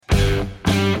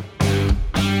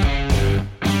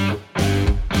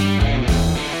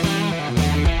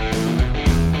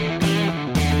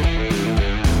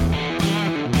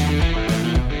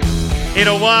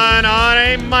8:01 on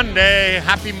a Monday.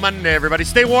 Happy Monday, everybody.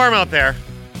 Stay warm out there.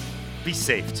 Be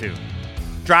safe, too.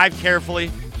 Drive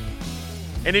carefully.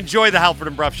 And enjoy the Halford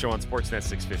and Bruff Show on Sportsnet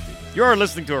 650. You're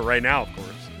listening to it right now, of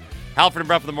course. Halford and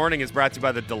Bruff in the Morning is brought to you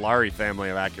by the Dilawri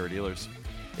family of Acura dealers.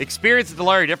 Experience the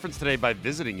Dilawri difference today by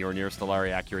visiting your nearest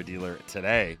Dilawri Acura dealer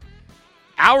today.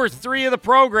 Hour 3 of the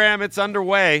program, it's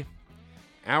underway.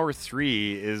 Hour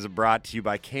 3 is brought to you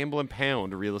by Campbell &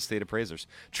 Pound Real Estate Appraisers.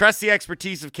 Trust the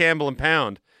expertise of Campbell &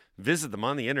 Pound. Visit them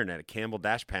on the internet at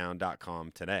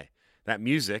campbell-pound.com today. That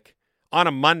music on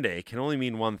a Monday can only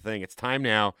mean one thing. It's time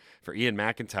now for Ian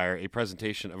McIntyre, a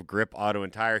presentation of Grip Auto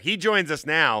and Tire. He joins us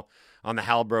now on the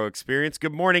Halbro Experience.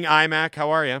 Good morning, IMAC.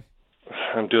 How are you?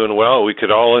 I'm doing well. We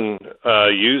could all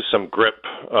use some Grip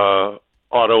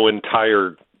Auto and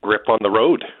Tire grip on the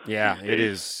road. Yeah, it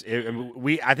is.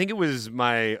 I think it was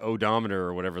my odometer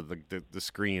or whatever, the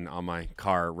screen on my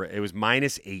car. It was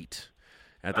 -8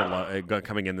 at the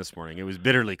coming in this morning. It was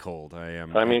bitterly cold.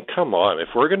 I mean, come on. If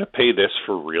we're going to pay this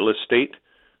for real estate,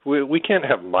 we can't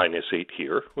have -8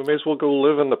 here. We may as well go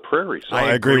live in the prairies.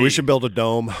 I agree. We should build a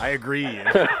dome. I agree.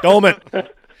 Dome it.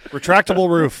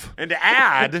 Retractable roof. And to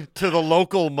add to the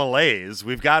local malaise,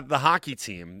 we've got the hockey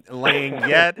team laying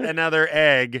yet another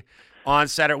egg on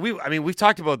Saturday. We've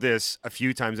talked about this a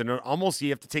few times, and almost you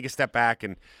have to take a step back,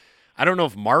 and I don't know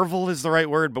if marvel is the right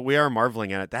word, but we are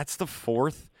marveling at it. That's the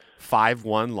 4th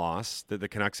 5-1 loss that the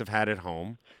Canucks have had at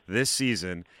home this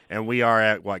season, and we are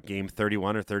at, game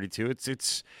 31 or 32?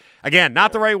 It's again,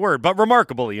 not the right word, but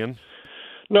remarkable, Ian.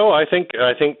 No, I think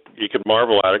you could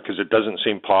marvel at it because it doesn't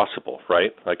seem possible,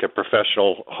 right? Like a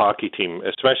professional hockey team,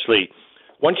 especially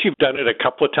once you've done it a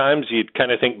couple of times, you'd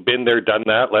kind of think, been there, done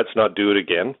that, let's not do it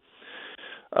again.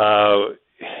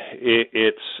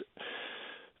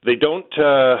 They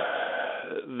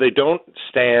don't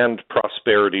stand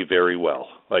prosperity very well.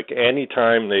 Like any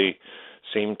time they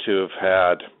seem to have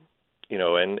had,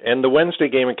 and the Wednesday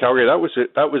game in Calgary,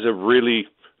 that was a really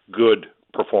good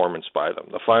performance by them.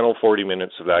 The final 40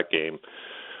 minutes of that game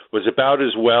was about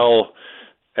as well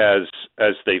as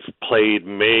they've played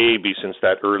maybe since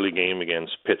that early game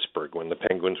against Pittsburgh when the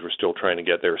Penguins were still trying to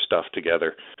get their stuff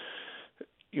together.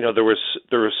 There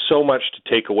was so much to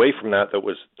take away from that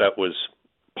was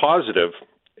positive,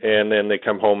 and then they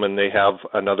come home and they have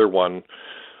another one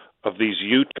of these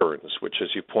U-turns, which,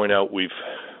 as you point out,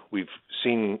 we've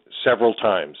seen several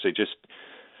times. They just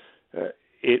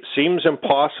it seems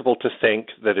impossible to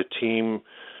think that a team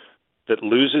that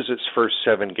loses its first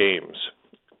 7 games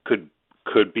could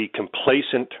be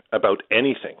complacent about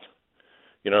anything.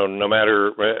 No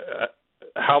matter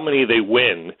how many they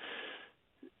win.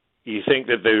 You think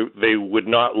that they would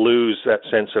not lose that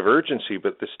sense of urgency,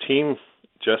 but this team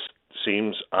just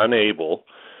seems unable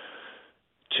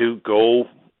to go,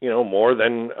 more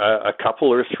than a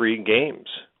couple or 3 games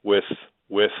with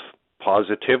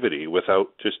positivity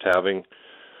without just having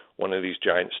one of these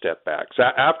giant step backs.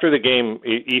 After the game,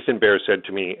 Ethan Bear said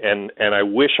to me, and I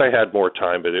wish I had more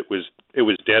time, but it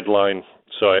was deadline,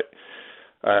 so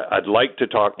I'd like to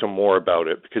talk to him more about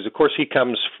it because, of course, he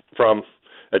comes from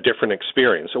a different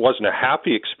experience. It wasn't a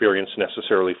happy experience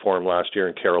necessarily for him last year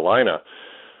in Carolina,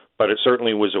 but it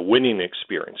certainly was a winning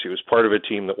experience. He was part of a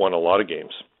team that won a lot of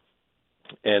games.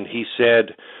 And he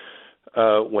said,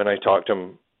 when I talked to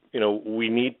him, we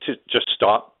need to just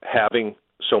stop having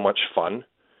so much fun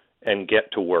and get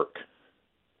to work.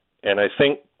 And I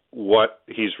think what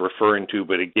he's referring to,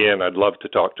 but again, I'd love to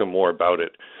talk to him more about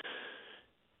it,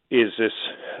 is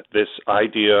this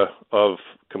idea of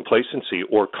complacency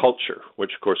or culture,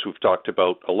 which of course we've talked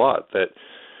about a lot, that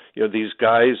these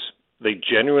guys, they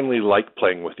genuinely like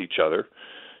playing with each other.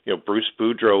 Bruce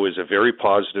Boudreau is a very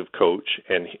positive coach,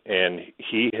 and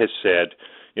he has said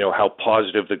how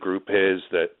positive the group is,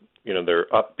 that they're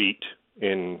upbeat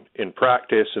in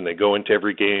practice and they go into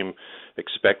every game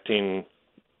expecting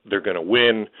they're going to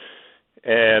win,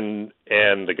 and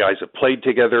the guys have played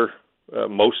together,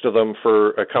 most of them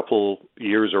for a couple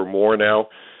years or more now,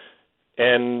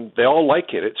 and they all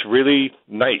like it. It's really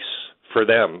nice for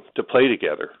them to play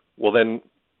together. Well, then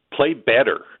play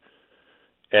better,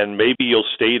 and maybe you'll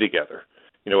stay together.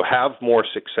 Have more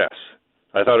success.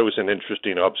 I thought it was an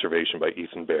interesting observation by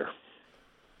Ethan Bear.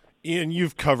 Ian,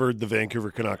 you've covered the Vancouver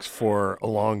Canucks for a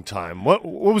long time. What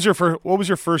was your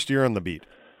first year on the beat?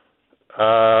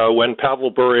 When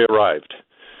Pavel Bure arrived,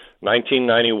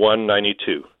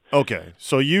 1991-92. Okay,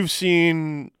 so you've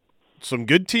seen some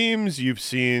good teams, you've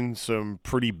seen some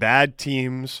pretty bad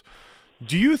teams.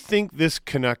 Do you think this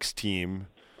Canucks team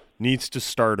needs to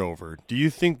start over? Do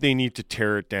you think they need to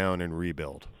tear it down and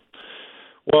rebuild?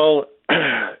 Well,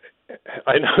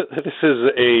 I know this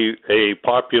is a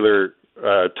popular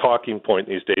talking point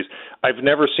these days. I've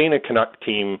never seen a Canuck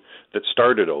team that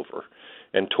started over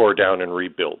and tore down and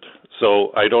rebuild.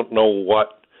 So I don't know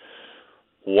what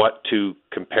to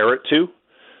compare it to.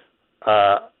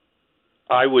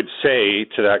 I would say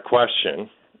to that question,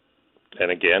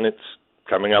 and again, it's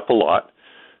coming up a lot,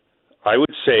 I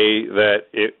would say that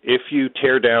if you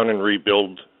tear down and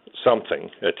rebuild something,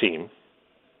 a team,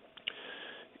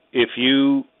 if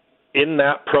you, in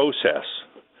that process,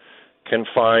 can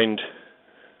find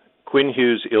Quinn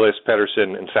Hughes, Elias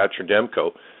Pettersson, and Thatcher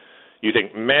Demko, you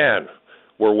think, man,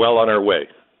 we're well on our way.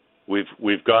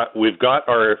 We've got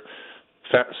our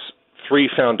three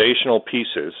foundational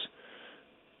pieces.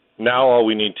 Now all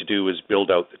we need to do is build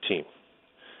out the team.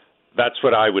 That's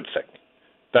what I would think.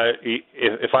 That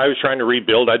if I was trying to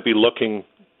rebuild, I'd be looking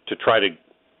to try to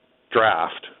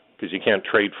draft, because you can't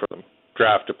trade for them,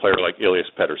 draft a player like Elias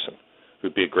Pettersson,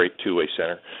 who'd be a great two-way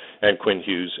center, and Quinn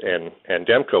Hughes and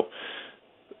Demko.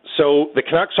 So the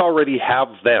Canucks already have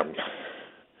them.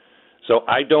 So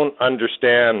I don't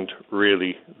understand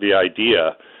really the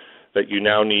idea that you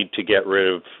now need to get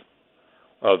rid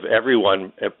of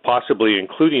everyone, possibly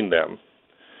including them,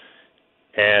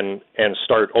 and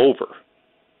start over.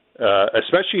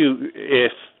 Especially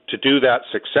if to do that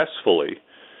successfully,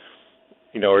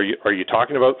 are you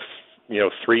talking about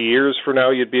 3 years from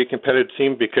now you'd be a competitive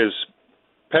team? Because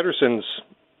Pettersson's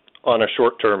on a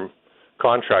short-term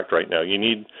contract right now. You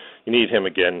need him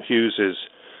again. Hughes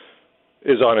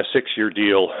is on a 6-year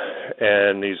deal,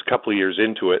 and he's a couple of years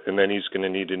into it, and then he's going to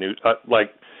need a new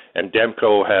and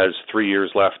Demko has 3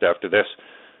 years left after this.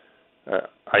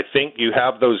 I think you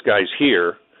have those guys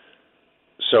here,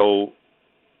 so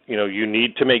you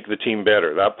need to make the team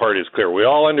better. That part is clear. We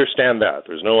all understand that.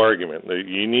 There's no argument.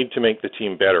 You need to make the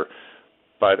team better.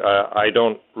 But I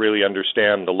don't really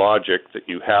understand the logic that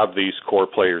you have these core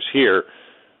players here.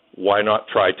 Why not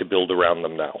try to build around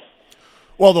them now?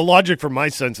 Well, the logic from my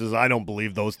sense is I don't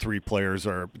believe those three players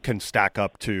can stack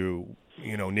up to,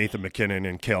 Nathan McKinnon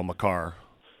and Cale Makar,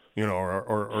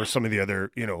 or some of the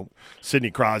other,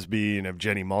 Sidney Crosby and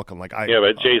Evgeny Malkin. But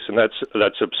Jason,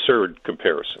 that's absurd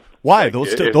comparison. Why?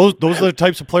 Those are the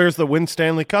types of players that win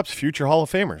Stanley Cups, future Hall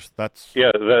of Famers.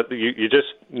 You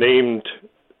just named,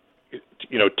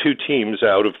 2 teams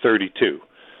out of 32.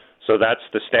 So that's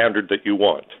the standard that you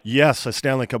want. Yes, a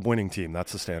Stanley Cup winning team.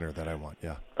 That's the standard that I want.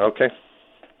 Yeah. Okay.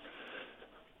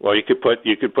 Well, you could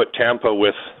put Tampa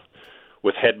with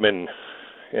Hedman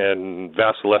and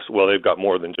Vasilevskiy. Well, they've got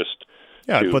more than just.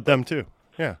 Yeah, two. I'd put them too.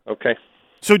 Yeah. Okay.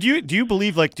 So do you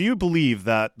believe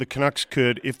that the Canucks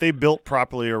could, if they built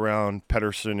properly around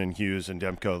Pettersson and Hughes and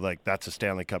Demko, that's a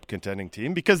Stanley Cup contending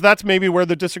team? Because that's maybe where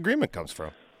the disagreement comes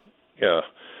from. Yeah.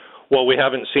 Well, we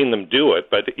haven't seen them do it,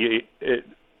 but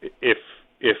if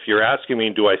you're asking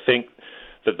me, do I think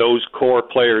that those core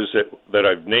players that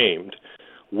I've named,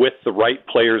 with the right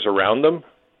players around them,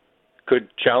 could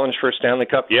challenge for a Stanley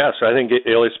Cup? Yes, I think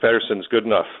Elias Pettersson's good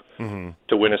enough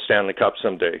to win a Stanley Cup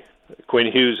someday.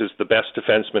 Quinn Hughes is the best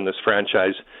defenseman this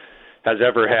franchise has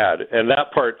ever had, and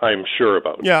that part I'm sure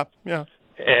about. Yeah.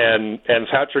 And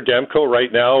Thatcher Demko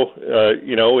right now,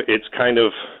 it's kind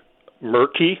of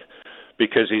murky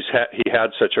because he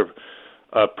had such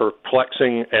a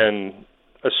perplexing and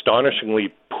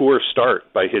astonishingly poor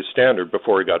start by his standard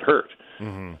before he got hurt.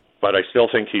 Mm-hmm. But I still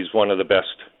think he's one of the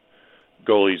best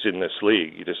goalies in this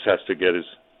league. He just has to get his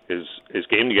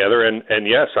game together. And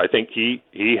yes, I think he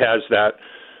has that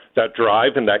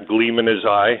drive and that gleam in his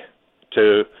eye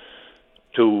to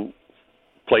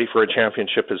play for a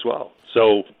championship as well.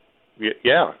 So,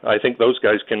 yeah, I think those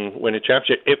guys can win a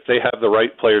championship if they have the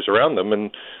right players around them.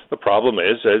 And the problem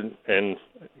is, and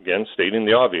again, stating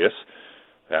the obvious,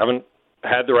 they haven't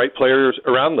had the right players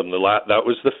around them. That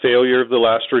was the failure of the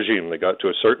last regime. They got to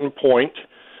a certain point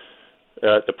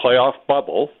at the playoff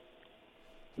bubble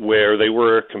where they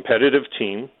were a competitive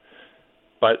team,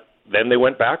 but then they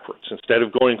went backwards. Instead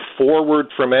of going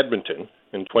forward from Edmonton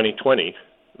in 2020,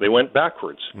 they went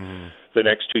backwards the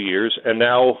next 2 years. And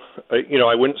now,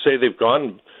 I wouldn't say they've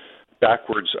gone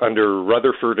backwards under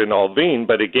Rutherford and Alvin,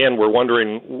 but again, we're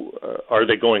wondering, are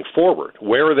they going forward?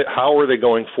 How are they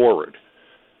going forward?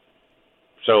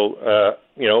 So,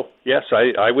 yes,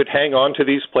 I would hang on to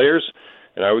these players,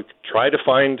 and I would try to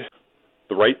find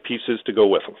the right pieces to go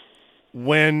with them.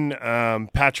 When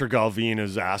Patrick Alvin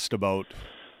is asked about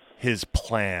his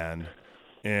plan,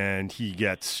 and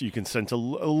you can sense a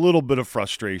little bit of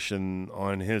frustration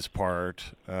on his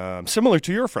part, similar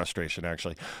to your frustration,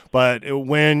 actually. But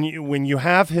when you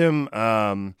have him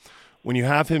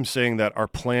saying that our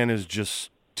plan is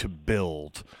just to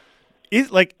build,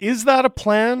 is that a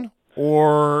plan,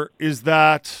 or is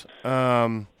that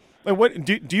What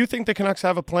do you think the Canucks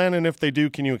have a plan? And if they do,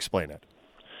 can you explain it?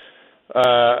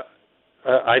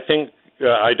 I think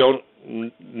I don't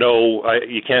know.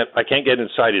 I can't get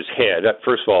inside his head.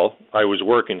 First of all, I was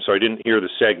working, so I didn't hear the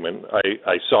segment.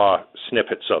 I saw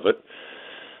snippets of it,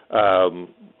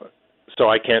 so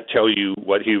I can't tell you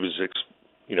what he was,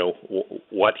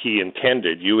 what he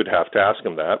intended. You would have to ask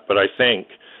him that. But I think,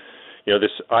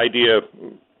 this idea,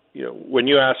 when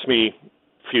you asked me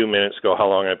a few minutes ago how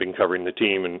long I've been covering the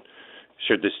team and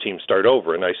should this team start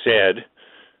over, and I said,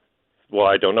 well,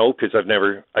 I don't know because I've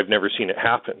never seen it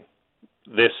happen.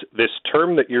 This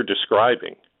term that you're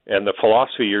describing and the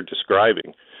philosophy you're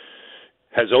describing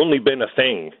has only been a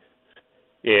thing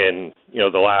in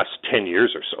the last 10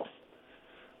 years or so.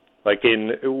 Like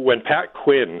when Pat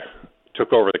Quinn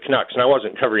took over the Canucks, and I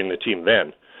wasn't covering the team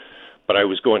then, but I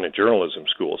was going to journalism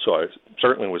school, so I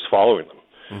certainly was following them.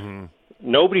 Mm-hmm.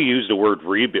 Nobody used the word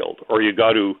rebuild, or you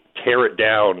got to tear it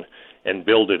down and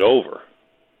build it over.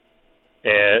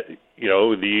 And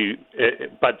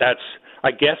but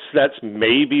I guess that's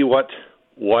maybe what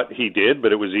he did,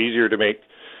 but it was easier to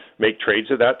make trades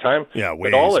at that time. Yeah,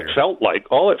 way but all easier.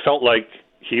 All it felt like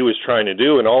he was trying to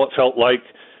do, and all it felt like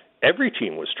every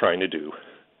team was trying to do,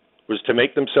 was to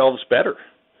make themselves better,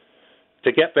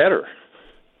 to get better,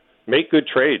 make good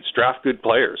trades, draft good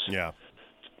players,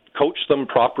 coach them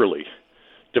properly,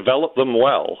 develop them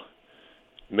well,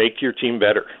 make your team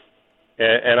better.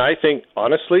 And I think,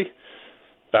 honestly,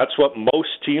 that's what most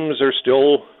teams are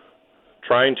still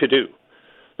trying to do.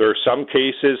 There are some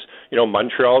cases,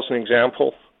 Montreal's an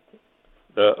example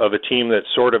of a team that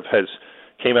sort of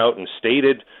came out and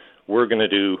stated, we're going to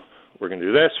do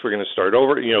this, we're going to start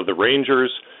over. The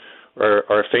Rangers are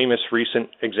a famous recent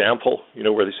example,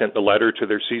 where they sent the letter to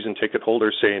their season ticket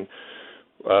holders saying,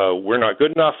 we're not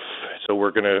good enough, so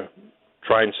we're going to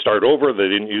try and start over. They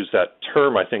didn't use that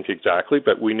term, I think, exactly,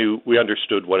 but we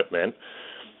understood what it meant.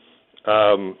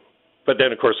 But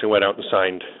then, of course, they went out and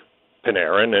signed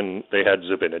Panarin, and they had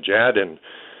Zibanejad,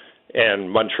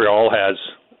 and Montreal has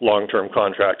long-term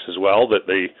contracts as well that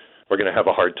they are going to have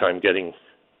a hard time getting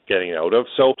out of.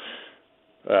 So,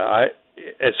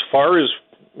 as far as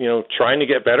trying to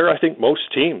get better, I think most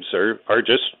teams are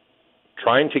just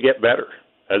trying to get better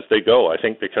as they go. I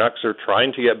think the Canucks are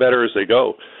trying to get better as they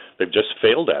go. They've just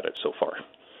failed at it so far.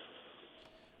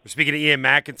 We're speaking to Ian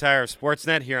McIntyre of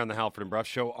Sportsnet here on the Halford and Bruff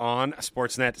Show on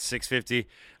Sportsnet 650.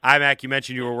 Mac, you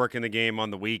mentioned you were working the game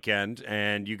on the weekend,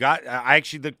 and you got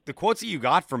the quotes that you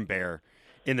got from Bear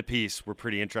in the piece were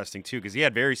pretty interesting too, because he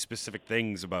had very specific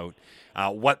things about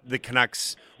what the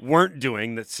Canucks weren't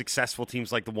doing that successful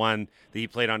teams like the one that he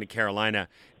played on in Carolina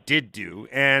did do.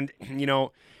 And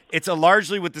it's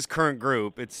largely with this current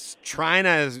group, it's trying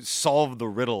to solve the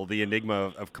riddle, the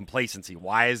enigma of complacency.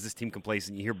 Why is this team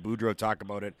complacent? You hear Boudreau talk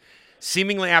about it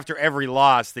seemingly after every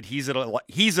loss, that he's at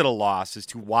a loss as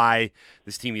to why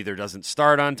this team either doesn't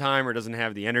start on time or doesn't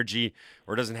have the energy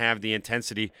or doesn't have the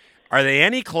intensity. Are they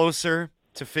any closer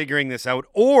to figuring this out,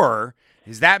 or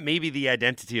is that maybe the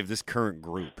identity of this current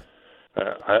group?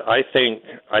 I think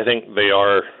they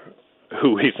are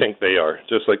who we think they are,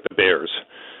 just like the Bears.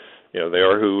 They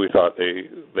are who we thought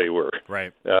they were.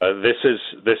 Right. This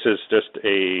is just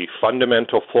a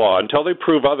fundamental flaw. Until they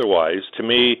prove otherwise, to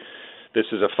me, this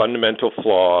is a fundamental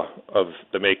flaw of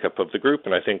the makeup of the group.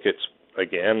 And I think it's,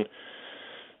 again,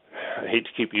 I hate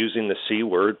to keep using the C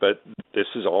word, but this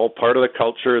is all part of the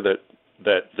culture that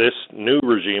this new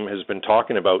regime has been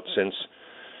talking about since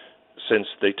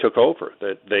they took over.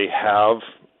 That they have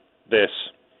this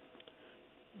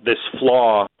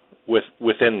flaw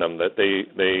within them, that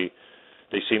they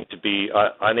seem to be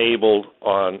unable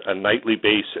on a nightly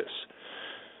basis.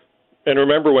 And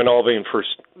remember when Alvin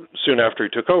soon after he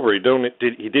took over, he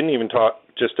didn't even talk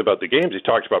just about the games. He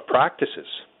talked about practices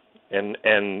and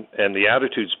the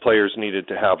attitudes players needed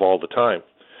to have all the time.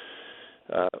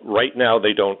 Right now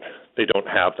they don't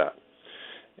have that,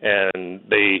 and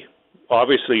they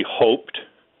obviously hoped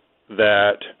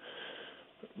that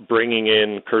bringing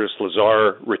in Curtis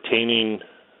Lazar, retaining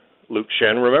Luke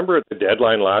Schenn. Remember at the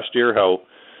deadline last year how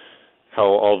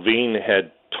Alvin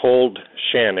had told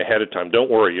Schenn ahead of time, "Don't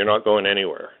worry, you're not going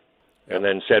anywhere," and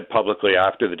then said publicly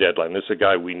after the deadline, "This is a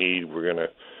guy we need.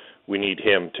 We need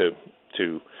him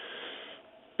to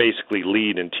basically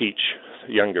lead and teach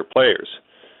younger players."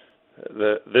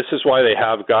 This is why they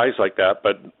have guys like that,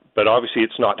 but obviously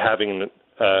it's not having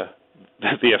the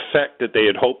effect that they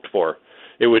had hoped for.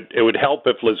 It would help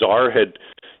if Lazar had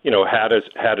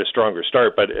had a stronger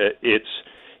start, but it's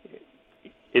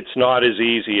not as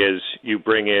easy as you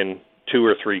bring in two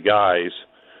or three guys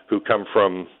who come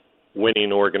from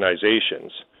winning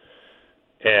organizations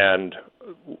and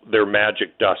their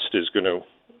magic dust is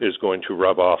going to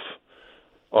rub off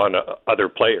on other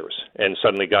players, and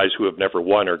suddenly guys who have never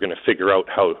won are going to figure out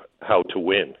how to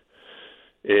win.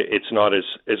 It's not as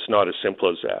simple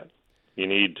as that. You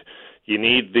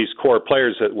need these core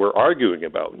players that we're arguing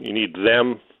about. You need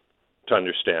them to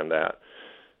understand that,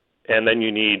 and then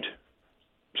you need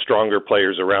stronger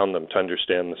players around them to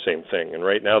understand the same thing. And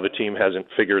right now, the team hasn't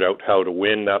figured out how to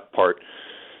win. That part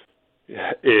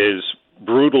is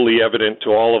brutally evident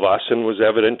to all of us, and was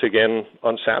evident again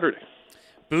on Saturday.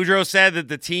 Boudreau said that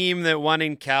the team that won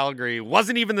in Calgary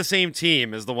wasn't even the same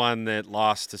team as the one that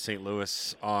lost to St.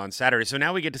 Louis on Saturday. So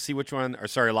now we get to see which one,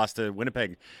 lost to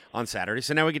Winnipeg on Saturday.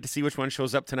 So now we get to see which one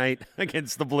shows up tonight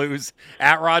against the Blues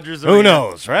at Rogers Arena. Who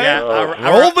knows, right?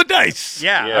 Yeah, roll the dice.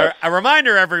 Yeah. A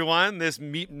reminder, everyone, this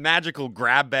magical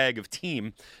grab bag of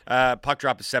team. Puck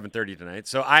drop is 7:30 tonight.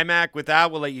 So IMAC, with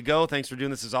that, we'll let you go. Thanks for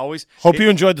doing this as always. Hope you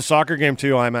enjoyed the soccer game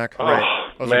too, IMAC. Right.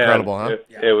 That was Man, incredible, huh?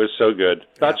 It was so good.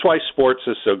 That's why sports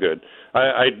is so good.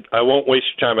 I won't waste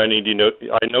your time. I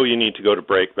know you need to go to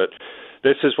break, but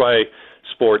this is why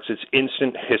sports, it's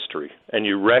instant history, and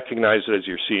you recognize it as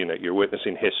you're seeing it. You're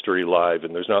witnessing history live,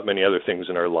 and there's not many other things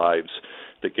in our lives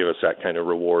that give us that kind of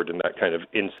reward and that kind of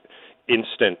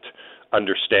instant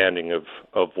understanding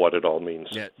of what it all means.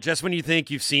 Yeah, just when you think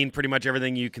you've seen pretty much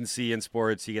everything you can see in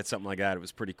sports, you get something like that. It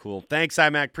was pretty cool. Thanks,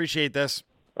 IMAC. Appreciate this.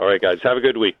 All right, guys. Have a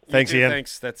good week. Thanks, Ian.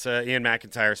 Thanks. That's Ian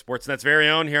McIntyre, Sportsnet's very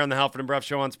own, here on the Halford and Bruff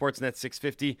Show on Sportsnet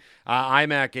 650.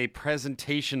 IMAC, a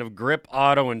presentation of Grip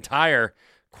Auto and Tire.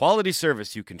 Quality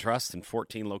service you can trust in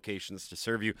 14 locations to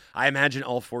serve you. I imagine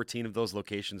all 14 of those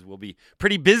locations will be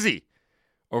pretty busy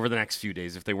over the next few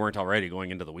days, if they weren't already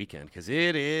going into the weekend, because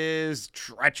it is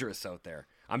treacherous out there.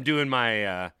 I'm doing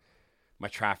my my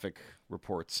traffic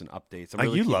reports and updates.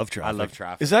 You love traffic. I love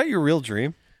traffic. Is that your real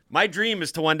dream? My dream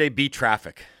is to one day beat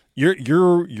traffic.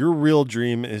 Your real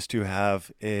dream is to have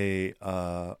a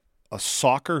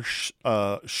soccer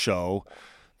show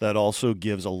that also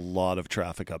gives a lot of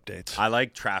traffic updates. I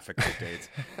like traffic updates.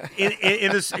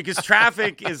 Because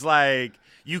traffic is like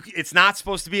it's not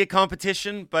supposed to be a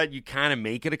competition, but you kind of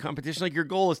make it a competition. Like your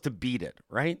goal is to beat it,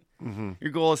 right? Mm-hmm.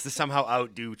 Your goal is to somehow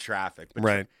outdo traffic. But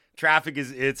right. Traffic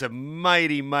it's a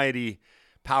mighty, mighty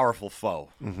powerful foe.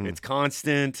 Mm-hmm. It's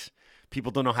constant.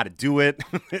 People don't know how to do it.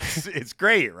 It's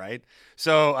great, right?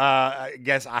 So I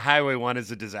guess Highway 1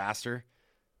 is a disaster.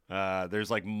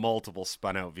 There's like multiple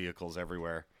spun out vehicles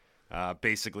everywhere,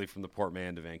 basically from the Port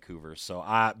Mann to Vancouver. So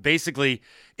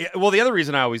the other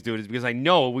reason I always do it is because I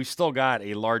know we've still got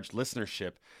a large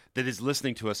listenership that is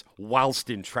listening to us whilst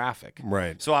in traffic.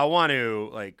 Right. So I want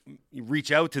to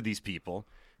reach out to these people,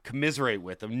 commiserate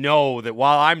with them, know that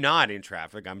while I'm not in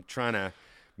traffic, I'm trying to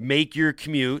make your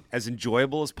commute as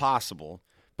enjoyable as possible,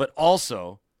 but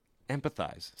also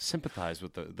empathize, sympathize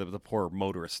with the poor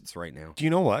motorists right now. Do you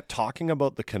know what? Talking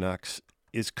about the Canucks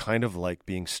is kind of like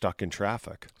being stuck in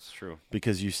traffic. It's true.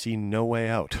 Because you see no way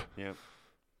out. Yeah.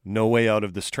 No way out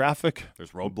of this traffic.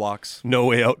 There's roadblocks. No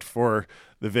way out for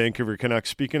the Vancouver Canucks.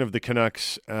 Speaking of the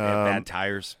Canucks. Bad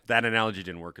tires. That analogy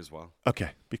didn't work as well.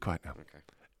 Okay, be quiet now. Okay.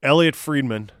 Elliot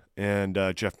Friedman and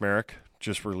Jeff Merrick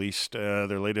just released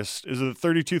their latest, is it the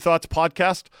 32 Thoughts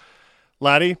podcast?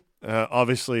 Laddie,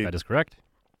 obviously. That is correct.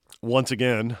 Once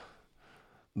again,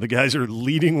 the guys are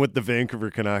leading with the Vancouver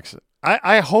Canucks.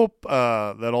 I hope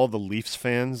that all the Leafs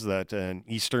fans and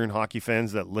Eastern hockey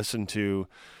fans that listen to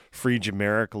Fried and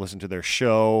Merrick, listen to their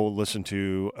show, listen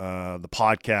to the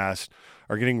podcast,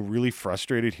 are getting really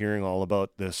frustrated hearing all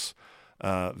about this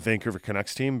Vancouver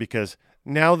Canucks team, because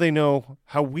now they know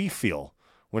how we feel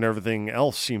when everything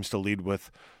else seems to lead with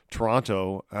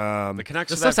Toronto. The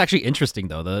Canucks. The stuff's actually interesting,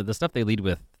 though. The stuff they lead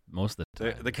with most of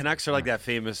the time. The Canucks are like that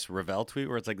famous Ravel tweet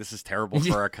where it's like, this is terrible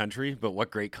for our country, but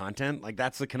what great content. Like,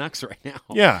 that's the Canucks right now.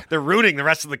 Yeah. They're rooting the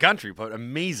rest of the country, but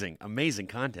amazing, amazing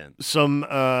content. Some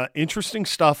interesting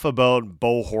stuff about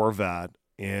Bo Horvat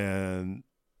and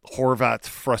Horvat's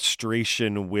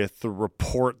frustration with the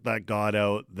report that got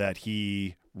out that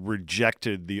he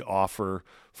rejected the offer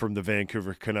from the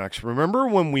Vancouver Canucks. Remember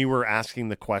when we were asking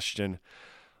the question,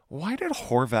 why did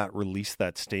Horvat release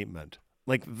that statement?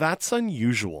 Like, that's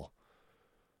unusual.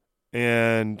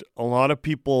 And a lot of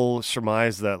people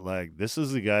surmise that, like, this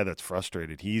is the guy that's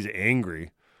frustrated. He's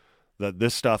angry that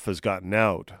this stuff has gotten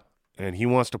out, and he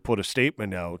wants to put a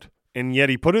statement out, and yet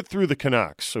he put it through the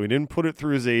Canucks. So he didn't put it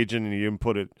through his agent, and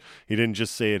he didn't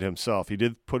just say it himself. He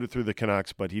did put it through the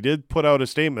Canucks, but he did put out a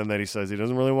statement that he says he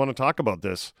doesn't really want to talk about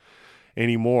this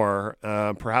anymore.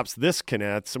 Perhaps this can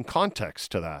add some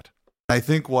context to that. I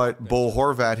think what Bo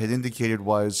Horvat had indicated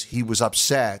was he was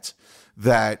upset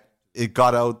that it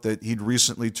got out that he'd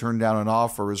recently turned down an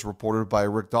offer, as reported by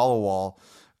Rick Dollawall.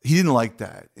 He didn't like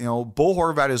that. Bo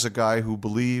Horvat is a guy who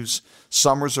believes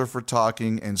summers are for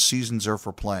talking and seasons are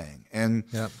for playing. And,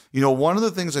 one of the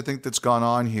things I think that's gone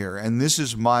on here, and this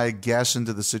is my guess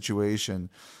into the situation,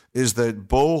 is that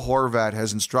Bo Horvat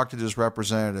has instructed his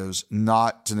representatives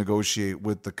not to negotiate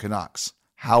with the Canucks.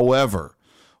 However,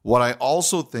 what I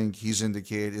also think he's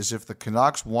indicated is if the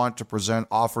Canucks want to present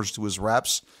offers to his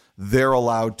reps, they're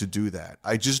allowed to do that.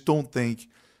 I just don't think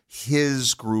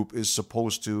his group is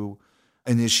supposed to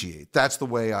initiate. That's the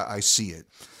way I see it.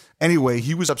 Anyway,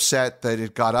 he was upset that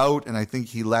it got out, and I think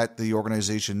he let the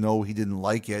organization know he didn't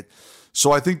like it.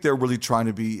 So I think they're really trying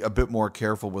to be a bit more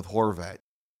careful with Horvat.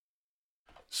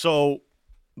 So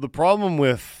the problem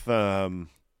with I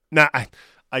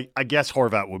guess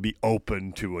Horvat would be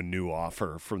open to a new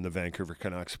offer from the Vancouver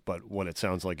Canucks, but what it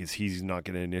sounds like is he's not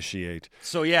going to initiate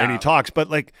any talks. But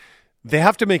they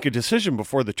have to make a decision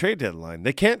before the trade deadline.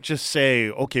 They can't just say,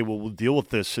 okay, well, we'll deal with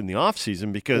this in the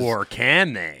offseason because... Or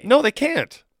can they? No, they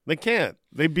can't. They can't.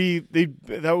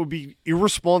 That would be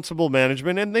irresponsible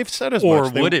management, and they've said as much. Or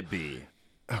would it be?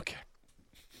 Okay.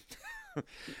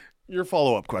 Your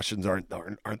follow-up questions aren't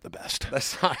the best.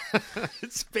 That's not.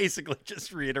 It's basically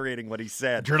just reiterating what he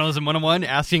said. Journalism 101,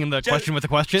 asking him the question with a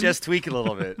question. Just tweak it a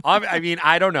little bit. I mean,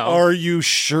 I don't know. Are you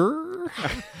sure?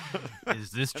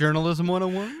 Is this Journalism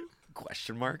 101?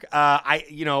 Question mark.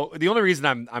 The only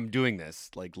reason I'm doing this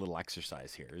little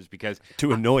exercise here is because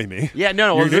to annoy me. Yeah,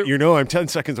 no. I'm 10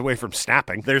 seconds away from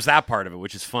snapping. There's that part of it,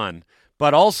 which is fun.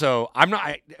 But also,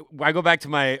 I go back to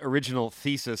my original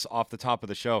thesis off the top of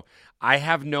the show. I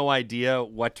have no idea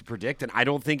what to predict, and I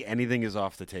don't think anything is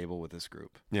off the table with this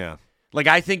group. Yeah.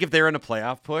 I think if they're in a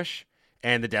playoff push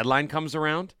and the deadline comes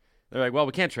around, they're like, well,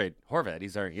 we can't trade Horvat.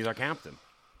 He's our captain.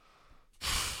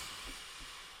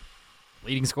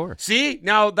 Leading scorer. See?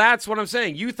 Now, that's what I'm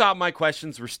saying. You thought my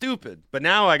questions were stupid, but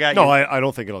now I got No, I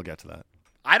don't think it'll get to that.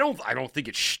 I don't think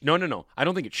it no. I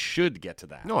don't think it should get to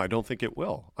that. No, I don't think it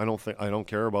will. I don't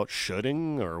care about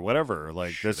shoulding or whatever. It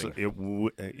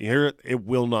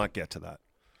will not get to that.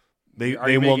 Are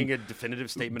you making a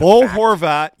definitive statement? Bo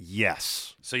Horvat,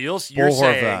 yes. So you're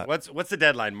saying what's the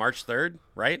deadline? March 3rd,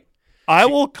 right? I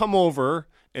will come over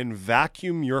and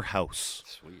vacuum your house.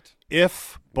 Sweet.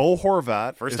 If Bo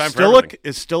Horvat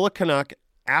is still a Canuck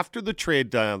after the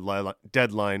trade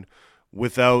deadline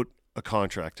without a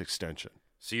contract extension.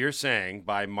 So you're saying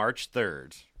by March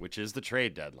 3rd, which is the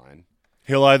trade deadline,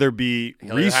 he'll either be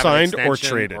re-signed or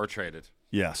traded.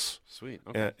 Yes. Sweet.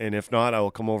 Okay. And if not, I will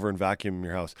come over and vacuum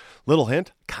your house. Little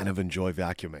hint, kind of enjoy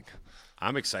vacuuming.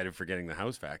 I'm excited for getting the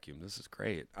house vacuum. This is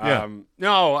great. Yeah.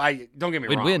 Don't get me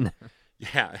wrong. Win-win.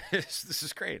 Yeah, this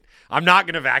is great. I'm not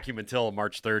going to vacuum until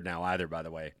March 3rd now either, by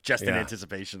the way, just in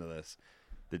anticipation of this.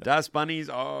 The Dust Bunnies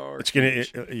are...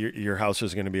 Your house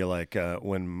is going to be like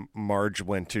when Marge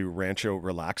went to Rancho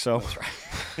Relaxo. That's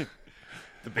right.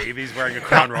 The baby's wearing a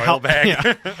Crown Royal bag.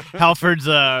 Yeah. Halford's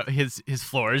his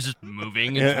floor is just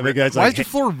moving. And the guy's why like, is the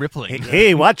floor rippling?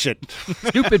 Hey, watch it.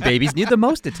 Stupid babies need the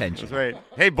most attention. That's right.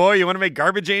 Hey, boy, you want to make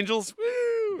garbage angels?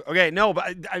 Woo! Okay, no,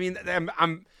 but I mean,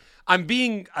 I'm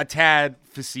being a tad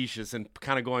facetious and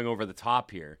kind of going over the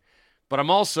top here, but I'm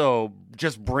also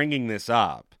just bringing this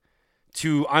up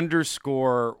to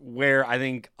underscore where I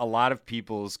think a lot of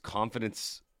people's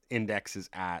confidence index is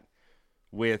at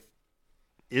with,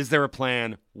 is there a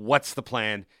plan? What's the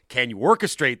plan? Can you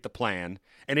orchestrate the plan?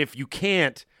 And if you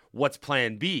can't, what's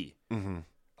plan B? Mm-hmm.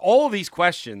 All of these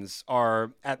questions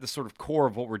are at the sort of core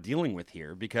of what we're dealing with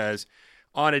here, because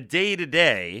on a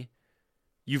day-to-day,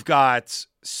 you've got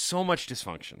so much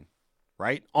dysfunction,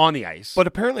 right, on the ice. But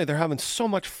apparently they're having so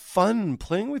much fun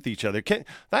playing with each other.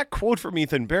 That quote from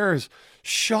Ethan Bear is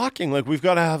shocking. We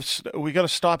got to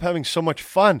stop having so much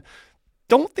fun.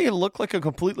 Don't they look like a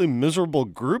completely miserable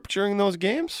group during those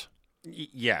games?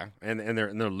 Yeah, and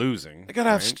they're losing. They gotta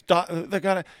have stop. They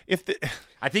gotta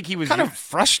I think he was kind of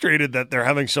frustrated that they're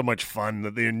having so much fun,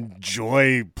 that they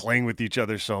enjoy playing with each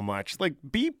other so much.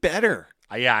 Be better.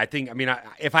 Yeah, I think. I mean,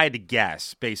 if I had to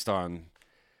guess based on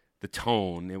the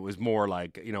tone, it was more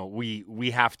like,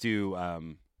 we have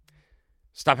to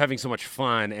stop having so much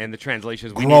fun, and the translation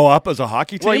is grow up as a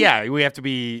hockey team. Well, yeah, we have to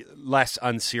be less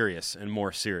unserious and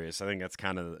more serious. I think that's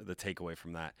kind of the takeaway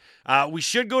from that. We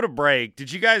should go to break.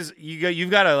 Did you guys?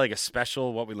 You've got a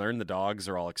special what we learned. The dogs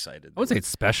are all excited. I would say it's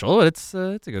special. It's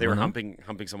a good one. They were huh?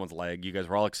 humping someone's leg. You guys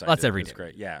were all excited. That's every That's day.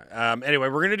 great. Yeah. Anyway,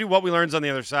 we're gonna do what we learned on the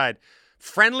other side.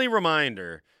 Friendly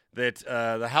reminder that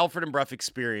the Halford and Brough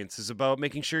experience is about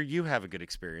making sure you have a good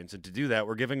experience. And to do that,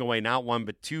 we're giving away not one,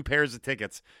 but 2 pairs of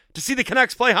tickets to see the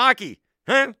Canucks play hockey.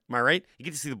 Am I right? You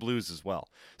get to see the Blues as well.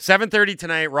 7:30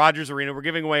 tonight, Rogers Arena. We're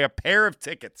giving away a pair of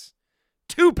tickets.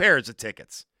 2 pairs of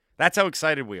tickets. That's how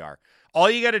excited we are. All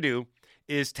you got to do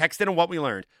is text in on what we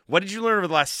learned. What did you learn over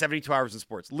the last 72 hours in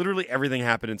sports? Literally everything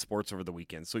happened in sports over the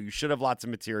weekend, so you should have lots of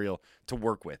material to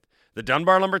work with. The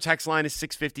Dunbar Lumber text line is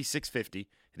 650-650.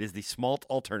 It is the smalt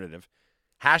alternative.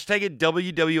 Hashtag it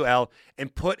WWL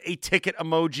and put a ticket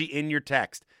emoji in your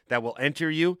text. That will enter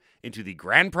you into the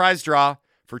grand prize draw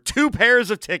for 2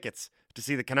 pairs of tickets to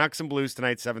see the Canucks and Blues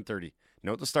tonight, 7:30.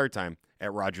 Note the start time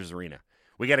at Rogers Arena.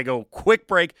 We got to go quick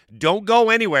break. Don't go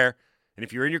anywhere. And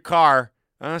if you're in your car,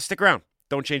 stick around.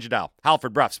 Don't change the dial.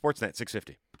 Halford Bruff, Sportsnet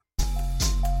 650.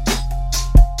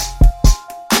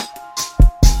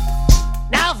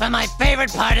 Now for my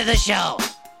favorite part of the show.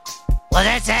 Well,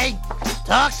 that's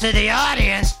talk to the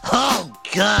audience. Oh,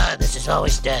 God, this is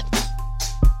always dead.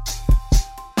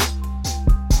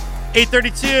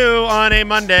 8:32 on a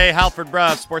Monday. Halford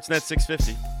Bruff, Sportsnet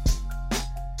 650.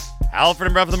 Halford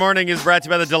and Bruff in the Morning is brought to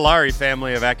you by the Dilawri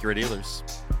family of Acura dealers.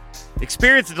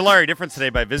 Experience the Dilawri difference today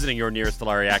by visiting your nearest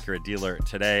Dilawri Acura dealer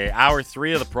today. Hour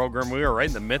 3 of the program, we are right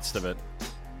in the midst of it.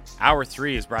 Hour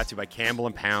 3 is brought to you by Campbell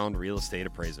 & Pound Real Estate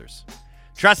Appraisers.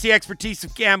 Trust the expertise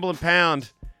of Campbell &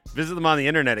 Pound. Visit them on the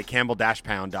internet at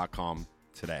campbell-pound.com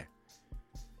today.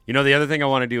 You know, the other thing I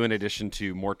want to do in addition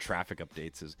to more traffic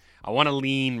updates is I want to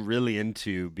lean really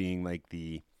into being like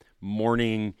the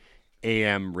morning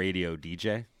AM radio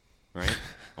DJ, right?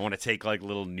 I want to take like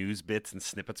little news bits and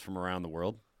snippets from around the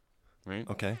world, right?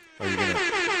 Okay. Are you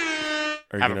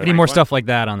gonna? We need more stuff like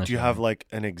that on the show. Do you have like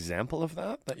an example of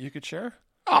that you could share?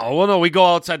 Oh, well, no, we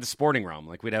go outside the sporting realm.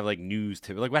 Like, we'd have, like, news,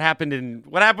 too. Like, what happened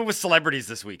with celebrities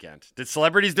this weekend? Did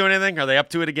celebrities do anything? Are they up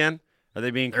to it again? Are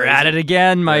they being crazy? They're at it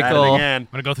again, Michael. They're at it again.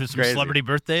 Want to go through some Crazy. celebrity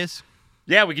birthdays?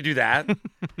 Yeah, we could do that.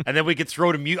 And then we could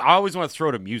throw to music. I always want to throw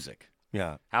to music.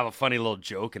 Yeah. Have a funny little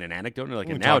joke and an anecdote. And like,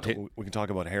 We and can, now, talk, we can talk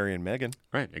about Harry and Meghan.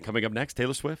 right. And coming up next,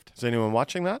 Taylor Swift. Is anyone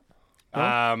watching that?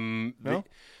 No? No?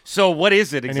 So what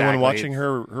is it exactly? Anyone watching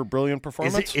her brilliant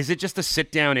performance? Is it just a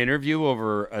sit-down interview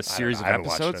over a series of I haven't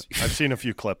watched episodes? it. I've seen a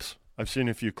few clips.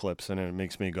 And it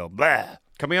makes me go, blah.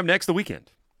 Coming up next, The Weeknd.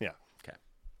 Yeah. Okay.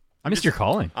 I missed your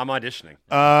calling. I'm auditioning.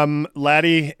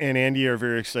 Laddie and Andy are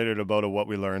very excited about What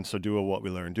We Learned, so do a What We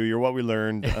Learned. Do your What We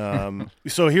Learned.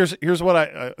 So here's what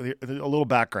a little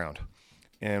background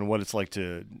and what it's like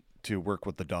to work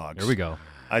with the dogs. Here we go.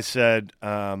 I said,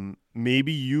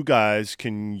 maybe you guys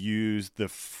can use the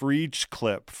Freach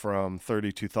clip from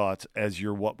 32 Thoughts as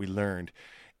your What We Learned.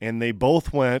 And they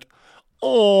both went,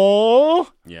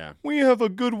 oh, Yeah. we have a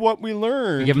good What We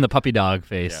Learned. Give him the puppy dog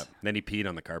face. Yeah. Then he peed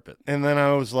on the carpet. And then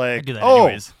I was I like, do that oh,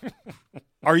 anyways.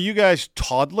 are you guys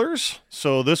toddlers?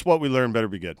 So this What We Learned better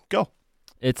be good. Go.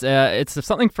 It's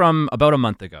something from about a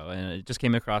month ago, and it just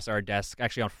came across our desk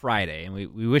actually on Friday, and we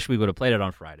wish we would have played it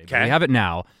on Friday, but Okay. we have it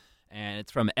now, and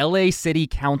it's from LA City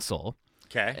Council,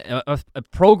 Okay. a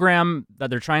program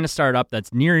that they're trying to start up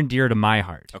that's near and dear to my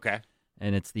heart, Okay.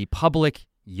 and it's the Public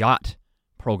Yacht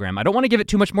Program. I don't want to give it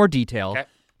too much more detail. Okay.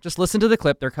 Just listen to the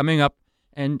clip. They're coming up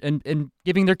and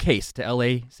giving their case to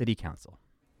LA City Council.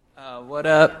 What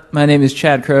up? My name is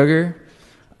Chad Kroger.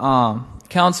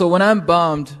 Council, when I'm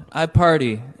bummed, I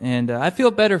party, and I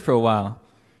feel better for a while.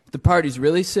 If the party's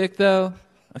really sick, though,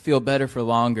 I feel better for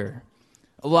longer.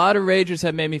 A lot of ragers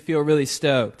have made me feel really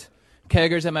stoked.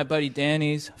 Keggers at my buddy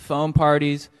Danny's, foam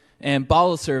parties, and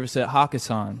bottle service at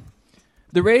Hakkasan.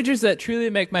 The ragers that truly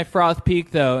make my froth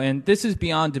peak, though, and this is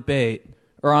beyond debate,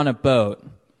 are on a boat.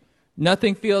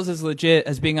 Nothing feels as legit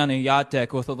as being on a yacht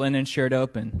deck with a linen shirt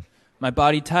open. My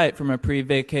body tight from a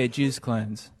pre-vacay juice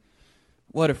cleanse.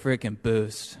 What a freaking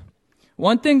boost.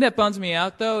 One thing that bums me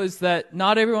out, though, is that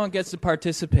not everyone gets to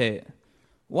participate.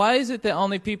 Why is it that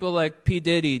only people like P.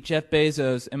 Diddy, Jeff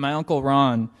Bezos, and my Uncle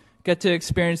Ron get to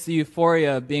experience the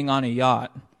euphoria of being on a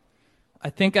yacht? I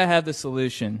think I have the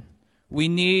solution. We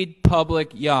need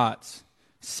public yachts.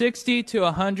 60 to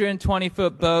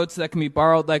 120-foot boats that can be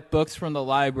borrowed like books from the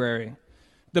library.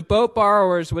 The boat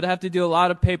borrowers would have to do a lot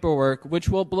of paperwork, which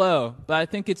will blow, but I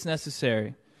think it's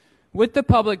necessary. With the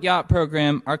public yacht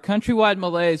program, our countrywide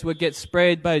malaise would get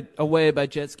sprayed away by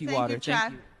jet ski water. Thank you,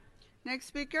 Chad. Next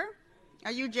speaker,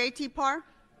 are you JT Parr?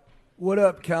 What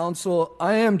up, Council?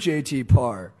 I am JT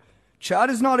Parr. Chad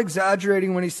is not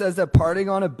exaggerating when he says that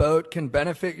partying on a boat can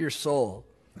benefit your soul.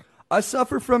 I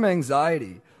suffer from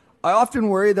anxiety. I often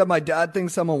worry that my dad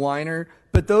thinks I'm a whiner,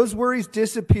 but those worries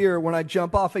disappear when I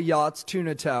jump off a yacht's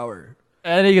tuna tower.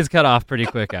 And he gets cut off pretty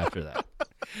quick after that.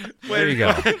 There you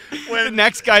go. The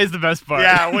next guy is the best part.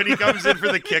 Yeah, when he comes in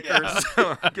for the kickers.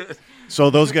 So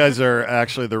those guys are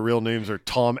actually, their real names are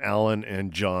Tom Allen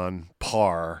and John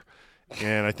Parr.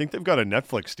 And I think they've got a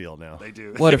Netflix deal now. They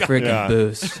do. What a freaking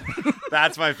boost.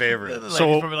 That's my favorite.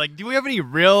 So, probably like, do we have any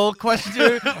real questions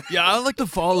here? Yeah, I'd like to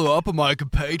follow up on my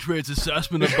compatriots'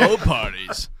 assessment of boat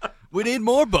parties. We need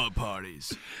more boat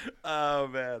parties. Oh,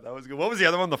 man. That was good. What was the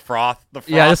other one? The froth?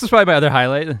 Yeah, this was probably my other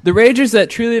highlight. The ragers that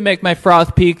truly make my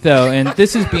froth peak, though, and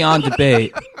this is beyond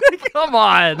debate. Come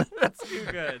on. That's too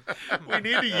good. We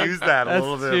need to use that a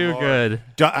little bit That's too more. good.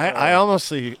 I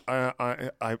honestly,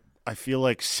 I feel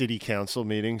like city council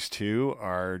meetings too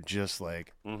are just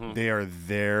like they are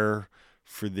there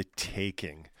for the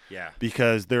taking. Yeah.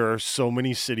 Because there are so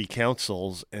many city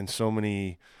councils and so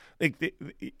many, like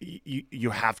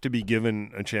you have to be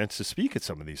given a chance to speak at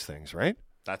some of these things, right?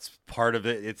 That's part of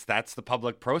it. That's the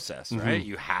public process, right?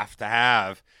 You have to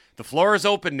have the floor is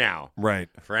open now, right,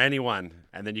 for anyone,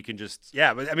 and then you can just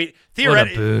But I mean, What a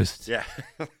theoretically, boost. yeah.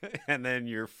 And then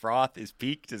your froth is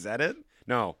peaked. Is that it?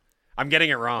 No, I'm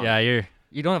getting it wrong. Yeah,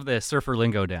 you don't have the surfer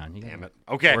lingo down. Damn it.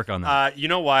 Okay. Work on that. You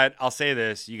know what? I'll say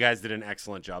this. You guys did an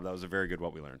excellent job. That was a very good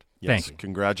what we learned. Yes, Thank you.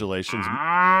 Congratulations.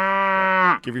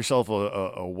 Give yourself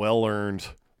a well-earned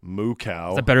moo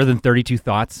cow. Is that better than 32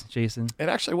 Thoughts, Jason? It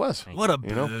actually was. What a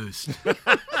boost.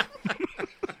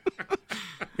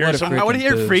 What a I want to freaking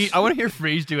hear boost. I want to hear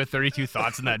Freeze do a 32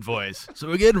 Thoughts in that voice. So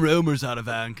we're getting rumors out of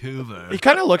Vancouver. He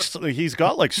kind of looks. He's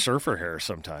got like surfer hair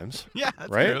sometimes. Yeah,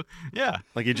 that's right. true. Yeah.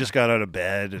 Like he just got out of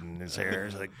bed and his hair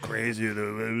is like crazy. It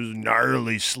was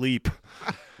gnarly sleep.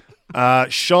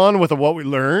 Sean with a what we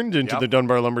learned into the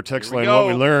Dunbar Lumber text Here we line. What go.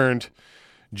 we learned.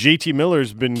 JT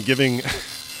Miller's been giving.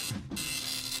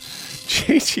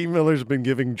 JT Miller's been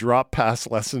giving drop pass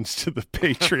lessons to the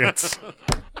Patriots.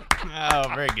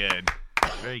 Oh, very good.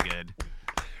 Very good.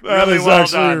 That Really is well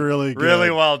actually done. really good.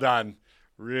 Really well done.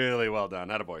 Really well done.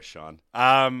 Attaboy, Sean.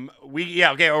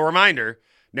 Okay, a reminder.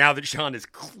 Now that Sean is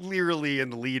clearly in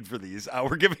the lead for these,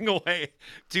 we're giving away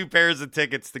 2 pairs of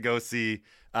tickets to go see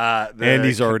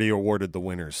Andy's already awarded the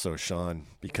winners, so Sean,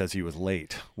 because he was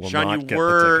late, will Sean, not you get the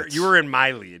were tickets. you were in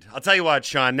my lead. I'll tell you what,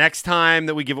 Sean. Next time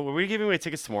that we give, we're giving away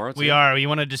tickets tomorrow. We are. You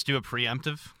want to just do a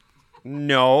preemptive?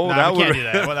 No, No, that we can't would do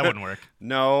that. Well, that wouldn't work.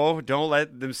 No, don't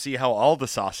let them see how all the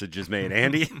sausage is made,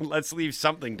 Andy. Let's leave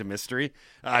something to mystery.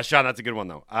 Sean, that's a good one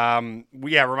though.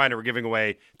 Reminder: we're giving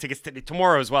away tickets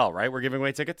tomorrow as well, right? We're giving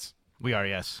away tickets. We are,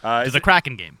 yes. Is To the it-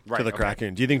 Kraken game. Right, to the okay.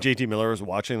 Kraken. Do you think JT Miller was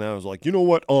watching that and was like, you know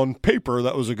what, on paper,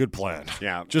 that was a good plan.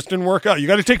 Yeah. Just didn't work out. You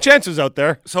got to take chances out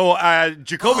there. So,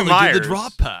 Jacoby They Myers. did the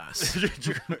drop pass.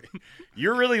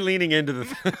 You're really leaning into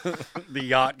the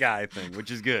yacht guy thing, which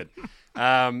is good.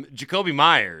 Jacoby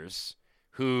Myers,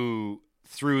 who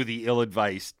threw the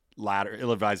ill-advised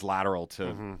lateral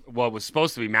to what was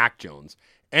supposed to be Mac Jones,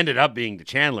 ended up being to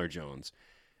Chandler Jones.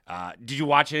 Did you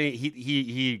watch any?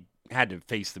 He had to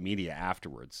face the media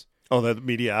afterwards. Oh, the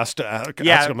media asked to ask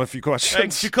him a few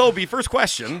questions. Jacoby, first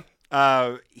question.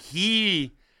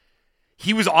 He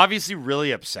was obviously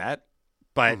really upset,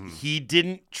 but he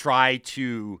didn't try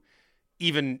to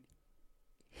even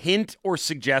hint or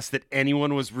suggest that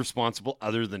anyone was responsible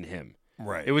other than him.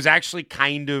 Right. It was actually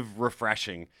kind of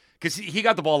refreshing because he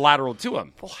got the ball lateral to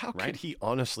him. Well, how right? could he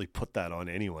honestly put that on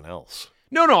anyone else?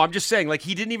 No, I'm just saying, like,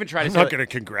 he didn't even try to I'm say not like, going to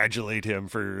congratulate him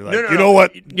for, like, No. you know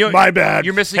what, You know, my bad.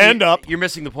 You're missing Hand up. You're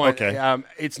missing the point. Okay.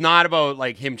 It's not about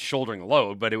like him shouldering the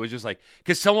load, but it was just like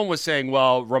because someone was saying,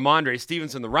 well, Ramondre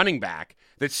Stevenson, the running back,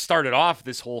 that started off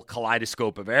this whole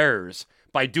kaleidoscope of errors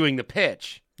by doing the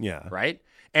pitch. Yeah. Right.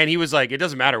 And he was like, it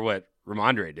doesn't matter what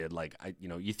Ramondre did. Like,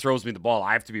 he throws me the ball.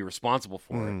 I have to be responsible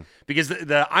for it. Because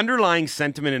the underlying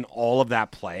sentiment in all of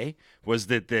that play was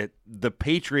that the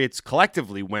Patriots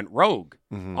collectively went rogue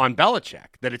on Belichick.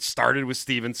 That it started with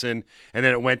Stevenson and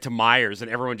then it went to Myers and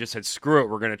everyone just said, screw it,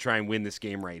 we're going to try and win this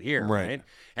game right here. Right.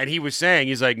 And he was saying,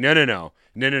 he's like, no.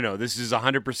 This is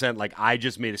 100% like I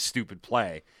just made a stupid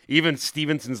play. Even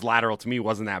Stevenson's lateral to me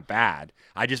wasn't that bad.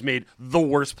 I just made the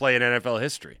worst play in NFL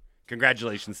history.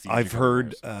 Congratulations, Steve. I've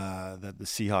heard that the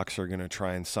Seahawks are going to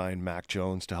try and sign Mac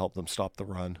Jones to help them stop the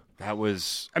run. That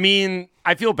was,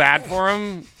 I feel bad for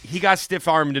him. He got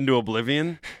stiff-armed into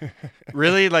oblivion.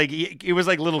 Really? Like, it was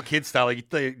like little kid style.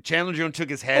 Like, Chandler Jones took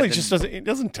his head. Well, he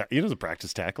doesn't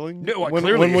practice tackling. No, when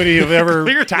clearly. would he have ever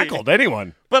Clearly. tackled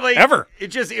anyone? But like, ever.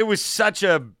 It was such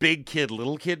a big kid,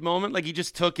 little kid moment. Like, he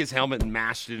just took his helmet and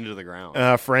mashed it into the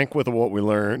ground. Frank with what we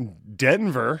learned.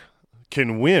 Denver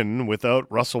can win without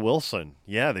Russell Wilson.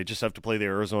 Yeah, they just have to play the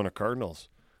Arizona Cardinals.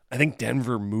 I think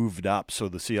Denver moved up, so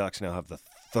the Seahawks now have the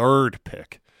 3rd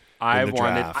pick in the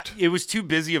draft. It was too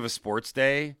busy of a sports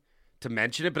day to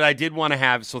mention it, but I did want to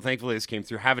have, so thankfully this came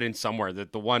through, have it in somewhere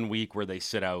that the 1 week where they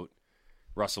sit out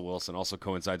Russell Wilson also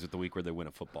coincides with the week where they win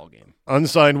a football game.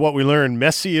 Unsigned, what we learned,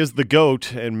 Messi is the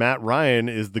GOAT, and Matt Ryan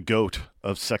is the GOAT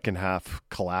of second half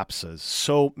collapses.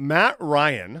 So Matt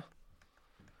Ryan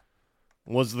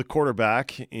was the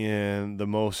quarterback in the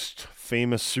most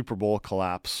famous Super Bowl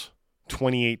collapse.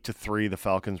 28-3, the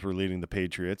Falcons were leading the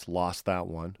Patriots, lost that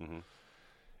one. Mm-hmm.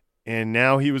 And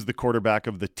now he was the quarterback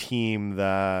of the team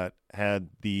that had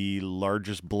the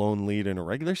largest blown lead in a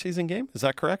regular season game. Is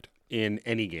that correct? In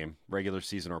any game, regular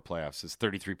season or playoffs. It's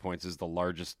 33 points is the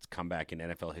largest comeback in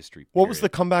NFL history. What was the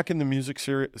comeback in the Music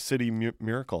City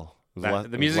Miracle?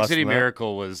 The Music City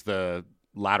Miracle was the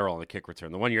lateral on the kick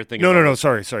return. The one you're thinking No,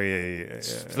 sorry. Yeah.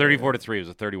 34-3 was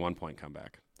a 31-point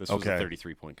comeback. This was a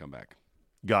 33-point comeback.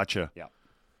 Gotcha. Yeah.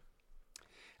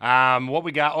 What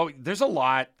we got? Oh, there's a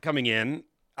lot coming in.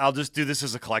 I'll just do this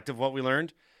as a collective, what we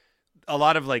learned. A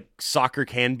lot of, like, soccer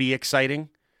can be exciting.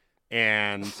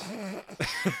 And,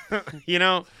 you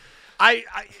know, I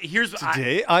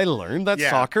learned that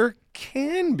soccer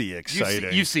can be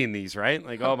exciting. You've seen these, right?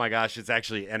 Like, oh, my gosh, it's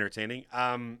actually entertaining.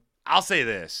 I'll say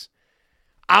this.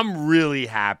 I'm really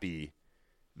happy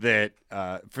that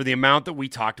for the amount that we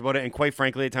talked about it, and quite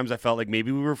frankly, at times I felt like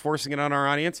maybe we were forcing it on our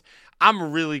audience.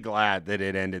 I'm really glad that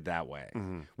it ended that way.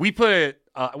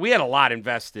 Mm-hmm. We had a lot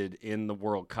invested in the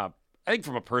World Cup, I think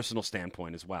from a personal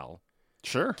standpoint as well.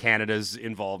 Sure. Canada's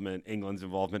involvement, England's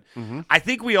involvement. Mm-hmm. I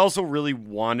think we also really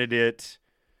wanted it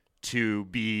to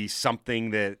be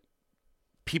something that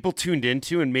people tuned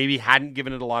into and maybe hadn't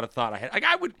given it a lot of thought.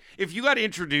 I would, if you got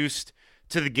introduced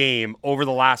to the game over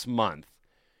the last month,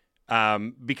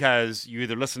 because you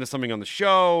either listened to something on the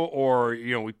show or,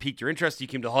 you know, we piqued your interest, you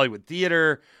came to Hollywood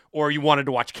Theater, or you wanted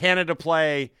to watch Canada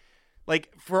play.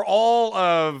 Like, for all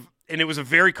of, and it was a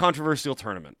very controversial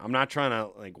tournament. I'm not trying to,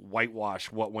 like,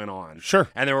 whitewash what went on. Sure.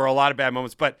 And there were a lot of bad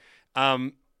moments, but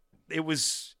it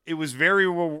was very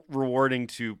rewarding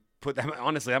to put that,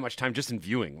 honestly, that much time just in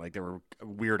viewing. Like, there were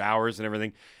weird hours and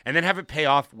everything. And then have it pay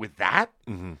off with that.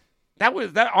 Mm-hmm.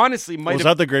 That honestly might Was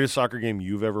that the greatest soccer game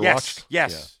you've ever watched?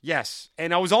 Yes.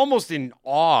 And I was almost in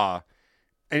awe,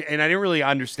 and I didn't really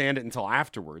understand it until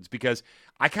afterwards, because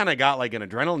I kind of got like an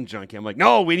adrenaline junkie. I'm like,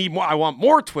 no, we need more. I want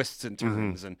more twists and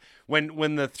turns. Mm-hmm. And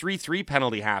when the 3-3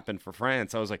 penalty happened for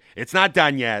France, I was like, it's not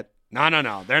done yet.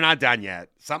 No, they're not done yet.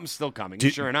 Something's still coming.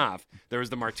 Sure enough, there was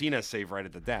the Martinez save right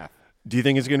at the death. Do you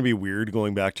think it's going to be weird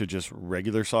going back to just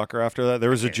regular soccer after that? There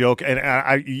was a joke,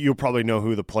 and you'll probably know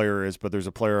who the player is, but there's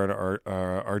a player in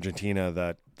Argentina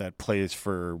that plays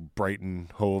for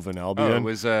Brighton, Hove, and Albion. Oh, it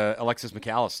was Alexis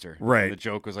McAllister. Right. And the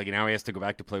joke was like, now he has to go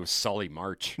back to play with Sully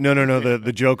March. No.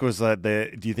 The joke was that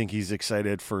do you think he's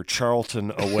excited for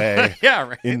Charlton away yeah,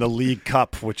 right. in the League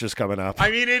Cup, which is coming up?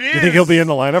 I mean, it is. Do you think he'll be in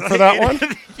the lineup for that one?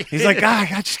 He's like, I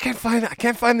just can't find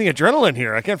the adrenaline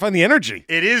here. I can't find the energy.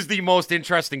 It is the most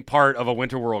interesting part of a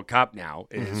Winter World Cup now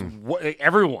is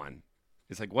everyone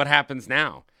is like, what happens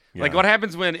now? Yeah. Like, what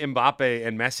happens when Mbappe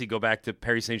and Messi go back to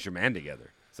Paris Saint-Germain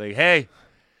together? It's like, hey,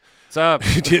 what's up?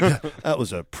 That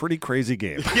was a pretty crazy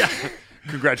game. Yeah.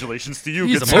 Congratulations to you.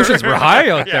 These emotions were high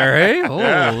out there, hey?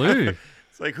 Holy.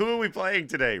 It's like, who are we playing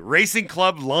today? Racing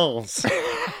Club Lens.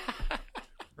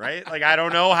 Right? Like, I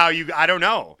don't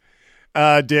know.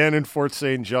 Dan in Fort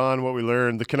St. John, what we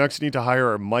learned, the Canucks need to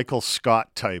hire a Michael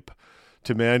Scott type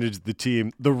to manage the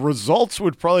team. The results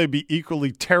would probably be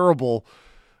equally terrible,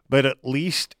 but at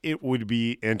least it would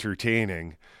be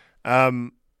entertaining.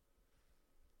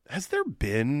 Has there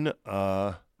been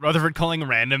Rutherford calling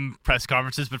random press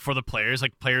conferences before the players,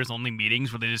 like players-only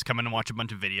meetings where they just come in and watch a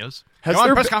bunch of videos?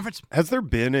 Conference. Has there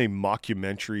been a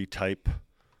mockumentary type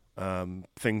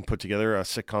thing put together, a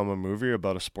sitcom, a movie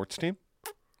about a sports team?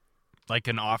 Like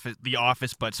The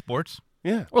Office, but sports?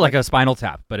 Yeah. Or like a Spinal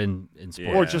Tap, but in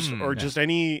sports. Just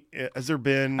any, has there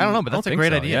been... I don't know, but that's a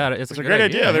great idea. Yeah, it's a great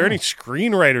idea. Are there any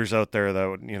screenwriters out there that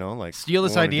would, like... Steal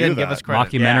this idea and give us credit.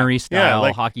 Documentary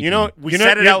style hockey team. We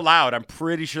said it out loud. I'm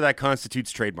pretty sure that constitutes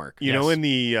trademark. You know, in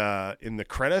the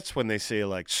credits when they say,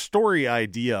 like, story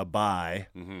idea by...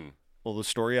 Mm-hmm. Well, the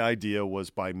story idea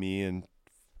was by me and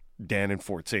Dan in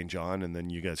Fort St. John, and then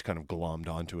you guys kind of glommed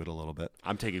onto it a little bit.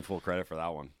 I'm taking full credit for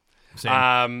that one.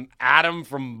 Same. Adam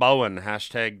from Bowen,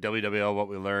 hashtag WWL, what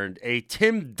we learned. A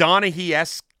Tim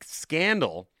Donaghy-esque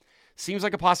scandal seems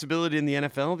like a possibility in the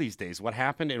NFL these days. What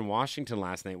happened in Washington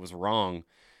last night was wrong,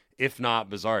 if not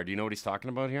bizarre. Do you know what he's talking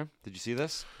about here? Did you see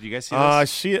this? Did you guys see this? I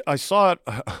see it. I saw it.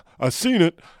 I've seen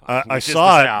it. I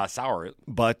saw it. Sour it.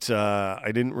 But I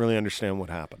didn't really understand what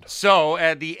happened. So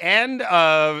at the end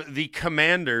of the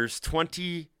Commanders'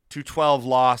 20-12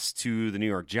 loss to the New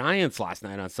York Giants last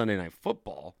night on Sunday Night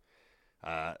Football,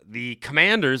 the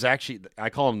Commanders, actually, I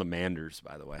call them the Manders,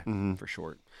 by the way, for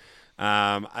short.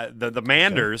 The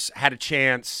Manders had a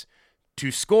chance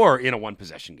to score in a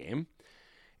one-possession game,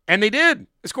 and they did.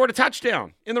 They scored a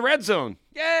touchdown in the red zone.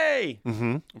 Yay!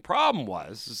 Mm-hmm. The problem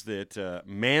was that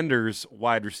Manders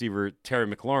wide receiver Terry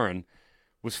McLaurin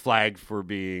was flagged for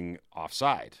being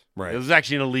offside. Right. It was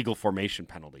actually an illegal formation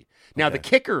penalty. Now, the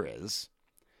kicker is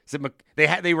that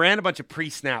they ran a bunch of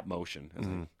pre-snap motion. As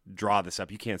I draw this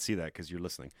up. You can't see that because you're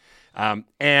listening.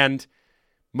 And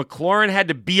McLaurin had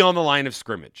to be on the line of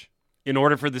scrimmage in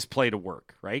order for this play to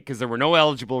work, right? Because there were no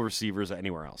eligible receivers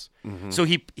anywhere else. So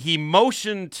he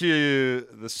motioned to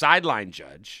the sideline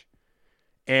judge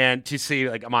and to see,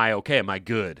 like, am I okay? Am I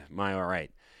good? Am I all right?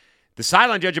 The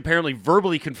sideline judge apparently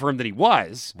verbally confirmed that he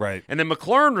was. Right. And then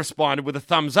McLaurin responded with a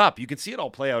thumbs up. You can see it all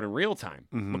play out in real time.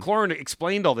 McLaurin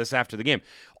explained all this after the game.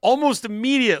 Almost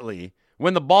immediately,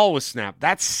 when the ball was snapped,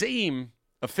 that same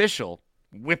official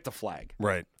whipped the flag.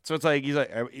 Right. So it's like, he's like,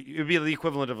 it would be the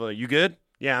equivalent of, you good?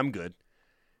 Yeah, I'm good.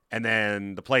 And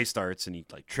then the play starts, and he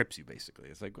like trips you, basically.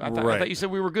 It's like, I thought you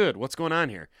said we were good. What's going on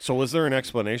here? So was there an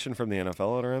explanation from the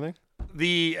NFL or anything?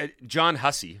 The John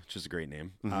Hussey, which is a great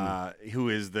name, who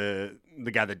is the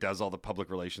guy that does all the public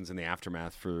relations in the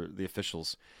aftermath for the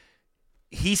officials,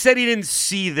 he said he didn't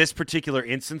see this particular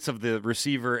instance of the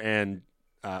receiver and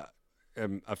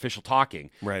official talking.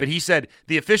 Right. But he said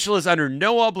the official is under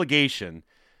no obligation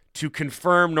to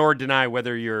confirm nor deny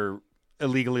whether you're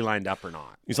illegally lined up or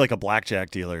not. He's like a blackjack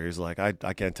dealer. He's like,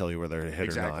 I can't tell you whether to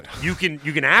hit or not. You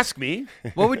can ask me.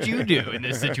 What would you do in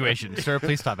this situation? Sir,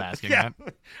 please stop asking that.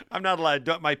 I'm not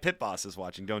allowed. My pit boss is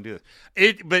watching. Don't do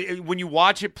this. But when you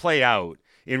watch it play out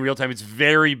in real time, it's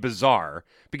very bizarre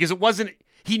because it wasn't.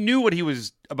 He knew what he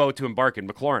was about to embark in,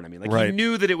 McLaurin. I mean, he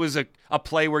knew that it was a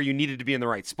play where you needed to be in the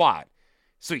right spot.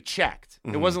 So he checked.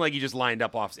 It wasn't like he just lined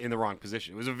up off in the wrong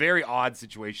position. It was a very odd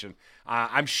situation.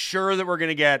 I'm sure that we're going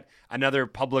to get another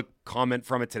public comment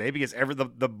from it today because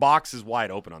the box is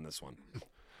wide open on this one.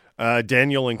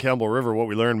 Daniel in Campbell River, what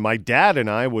we learned, my dad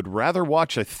and I would rather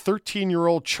watch a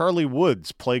 13-year-old Charlie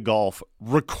Woods play golf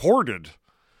recorded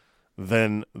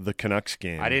than the Canucks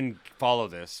game. I didn't follow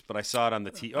this, but I saw it on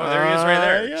the TV. Oh, there he is right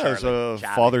there. Yeah, it's a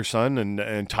father-son,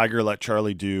 and Tiger let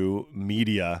Charlie do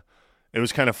media. It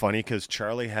was kind of funny because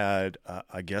Charlie had,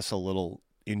 I guess, a little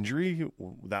injury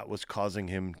that was causing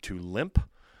him to limp.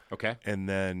 Okay. And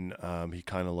then he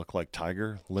kind of looked like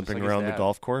Tiger limping like around the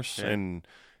golf course. Yeah.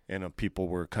 And people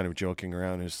were kind of joking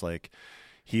around. It's like,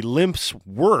 he limps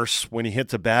worse when he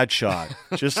hits a bad shot,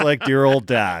 just like dear old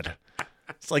dad.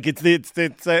 It's like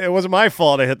it wasn't my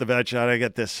fault I hit the bad shot. I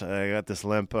got this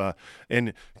limp.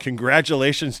 And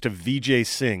congratulations to Vijay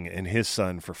Singh and his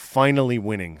son for finally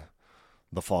winning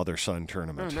the father-son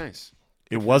tournament. Oh, nice.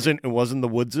 It wasn't the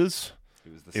Woodses.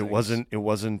 It was the Sings. It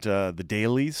wasn't the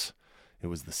Dailies. It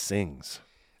was the Sings.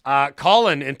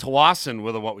 Colin in Tawasin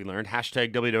with what we learned.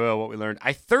 Hashtag WWL what we learned.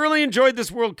 I thoroughly enjoyed this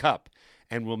World Cup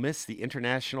and will miss the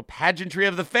international pageantry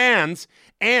of the fans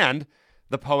and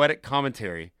the poetic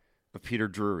commentary of Peter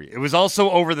Drury. It was also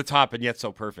over the top and yet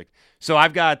so perfect. So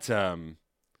I've got a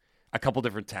couple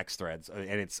different text threads,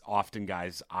 and it's often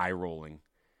guys eye-rolling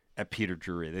at Peter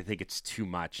Drury. They think it's too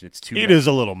much and it's too It is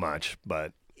a little much,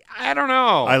 but I don't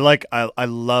know. I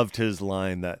loved his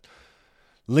line that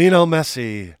Lionel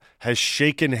Messi has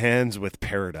shaken hands with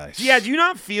paradise. Yeah, do you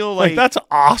not feel like that's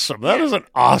awesome? That is an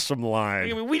awesome line.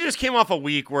 I mean, we just came off a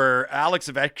week where Alex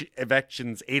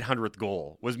Ovechkin's 800th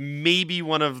goal was maybe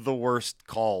one of the worst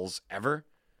calls ever.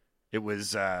 It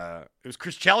was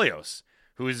Chris Chelios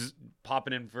who was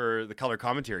popping in for the color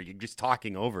commentary, just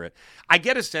talking over it. I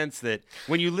get a sense that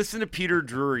when you listen to Peter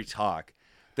Drury talk,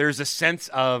 there's a sense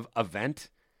of event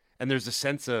and there's a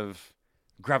sense of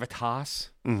gravitas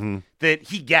that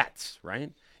he gets,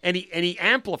 right? And he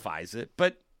amplifies it,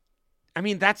 but I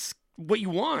mean, that's what you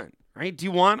want, right? Do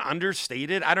you want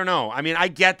understated? I don't know. I mean, I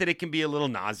get that it can be a little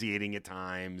nauseating at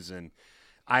times, and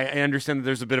I understand that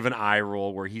there's a bit of an eye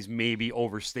roll where he's maybe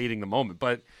overstating the moment,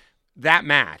 but that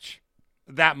match,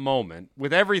 that moment,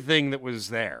 with everything that was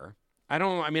there,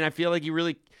 I feel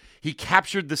like he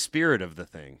captured the spirit of the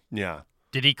thing. Yeah.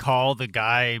 Did he call the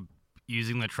guy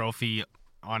using the trophy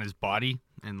on his body?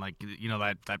 And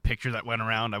that picture that went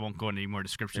around, I won't go into any more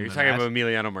description. You're talking about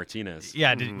Emiliano Martinez.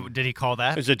 Yeah, did he call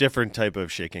that? It's a different type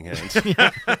of shaking hands.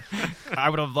 I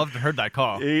would have loved to heard that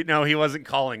call. No, he wasn't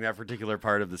calling that particular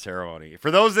part of the ceremony.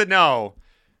 For those that know,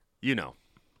 you know.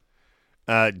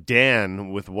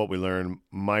 Dan, with what we learned,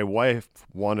 my wife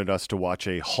wanted us to watch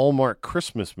a Hallmark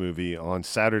Christmas movie on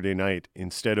Saturday night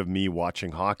instead of me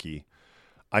watching hockey.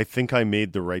 I think I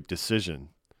made the right decision.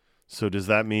 So does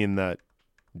that mean that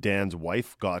Dan's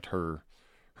wife got her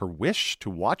wish to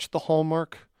watch the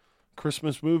Hallmark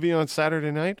Christmas movie on Saturday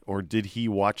night, or did he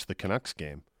watch the Canucks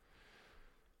game?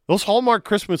 Those Hallmark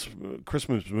Christmas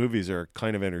movies are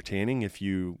kind of entertaining if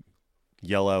you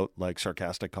yell out like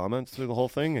sarcastic comments through the whole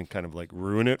thing and kind of like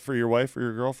ruin it for your wife or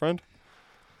your girlfriend.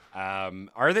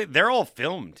 Are they? They're all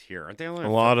filmed here, aren't they? A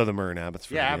lot of them are in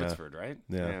Abbotsford. Yeah, Abbotsford, right?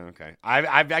 Yeah. Okay.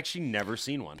 I've actually never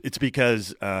seen one. It's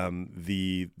because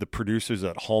the producers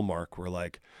at Hallmark were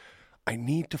like, I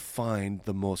need to find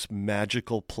the most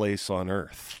magical place on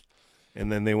earth. And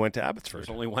then they went to Abbotsford. There's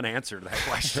only one answer to that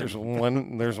question.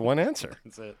 There's one answer.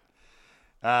 That's it.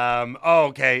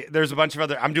 Okay. There's a bunch of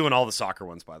other. I'm doing all the soccer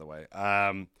ones, by the way.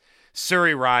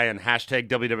 Surrey Ryan, hashtag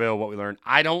WWO, what we learned.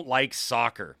 I don't like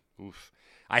soccer. Oof.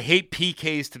 I hate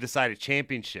PKs to decide a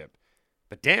championship.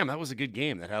 But damn, that was a good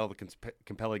game that had all the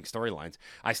compelling storylines.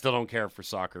 I still don't care for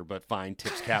soccer, but fine,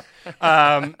 tips cap.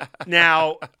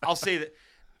 Now, I'll say that,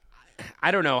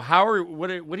 I don't know. What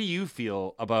do you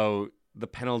feel about the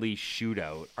penalty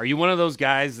shootout? Are you one of those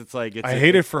guys that's like... I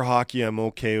hate it for hockey. I'm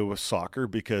okay with soccer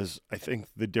because I think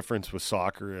the difference with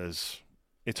soccer is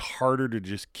it's harder to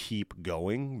just keep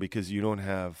going because you don't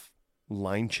have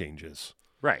line changes.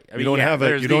 Right. You don't have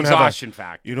the exhaustion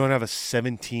factor. You don't have a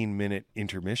 17-minute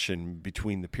intermission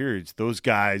between the periods. Those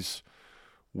guys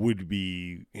would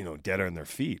be, dead on their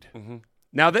feet. Mm-hmm.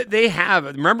 Now they have.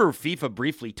 Remember, FIFA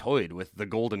briefly toyed with the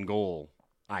golden goal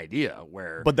idea,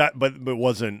 where but it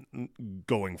wasn't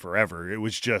going forever. It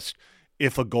was just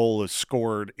if a goal is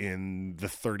scored in the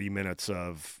 30 minutes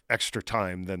of extra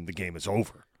time, then the game is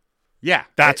over. Yeah,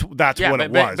 that's what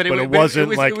it was. But it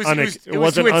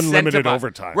wasn't unlimited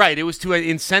overtime. Right. It was to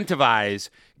incentivize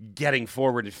getting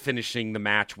forward and finishing the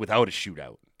match without a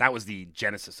shootout. That was the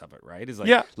genesis of it, right? Is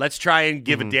like, let's try and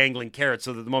give a dangling carrot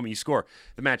so that the moment you score,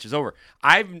 the match is over.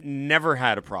 I've never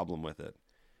had a problem with it.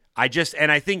 I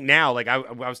think now, like I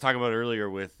was talking about earlier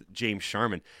with James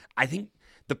Sharman, I think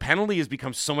the penalty has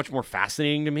become so much more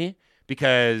fascinating to me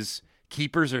because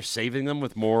keepers are saving them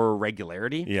with more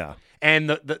regularity. Yeah.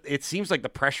 And it seems like the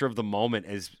pressure of the moment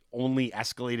has only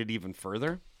escalated even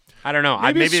further. I don't know.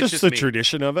 Maybe it's just the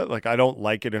tradition of it. Like, I don't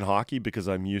like it in hockey because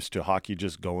I'm used to hockey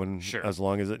just going as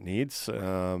long as it needs.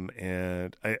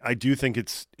 And I do think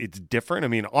it's different. I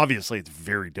mean, obviously it's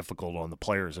very difficult on the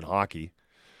players in hockey.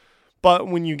 But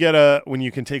when you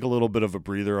can take a little bit of a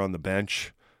breather on the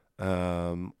bench,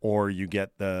 or you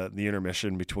get the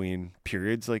intermission between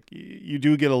periods, like you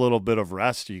do get a little bit of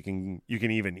rest. You can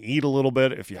even eat a little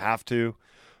bit if you have to.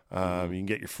 You can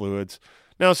get your fluids.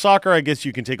 Now, soccer, I guess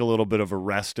you can take a little bit of a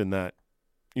rest in that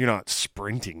you're not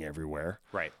sprinting everywhere,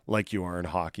 right, like you are in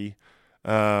hockey.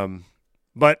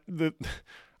 But I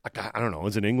don't know.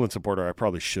 As an England supporter, I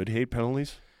probably should hate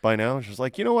penalties by now. It's just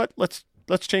like, you know what? Let's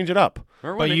change it up.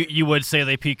 But you would say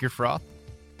they pique your froth?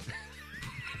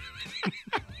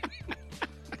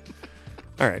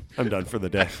 All right, I'm done for the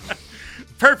day.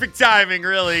 Perfect timing,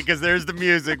 really, because there's the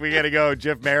music. We got to go.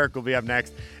 Jeff Merrick will be up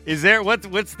next. Is there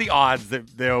what's the odds that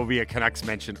there will be a Canucks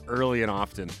mention early and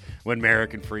often when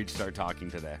Merrick and Freed start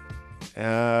talking today?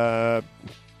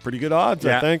 Pretty good odds,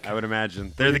 I think. I would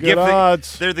imagine. They're the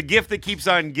gift. They're the gift that keeps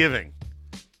on giving.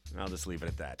 I'll just leave it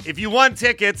at that. If you won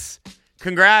tickets,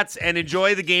 congrats and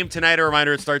enjoy the game tonight. A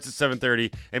reminder, it starts at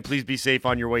 7:30, and please be safe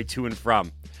on your way to and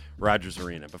from Rogers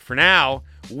Arena. But for now,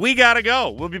 we got to go.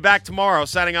 We'll be back tomorrow.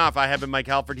 Signing off, I have been Mike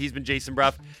Halford. He's been Jason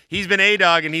Bruff. He's been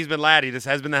A-Dog, and he's been Laddie. This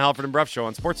has been the Halford and Bruff Show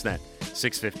on Sportsnet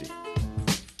 650.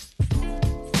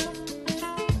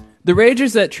 The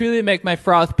ragers that truly make my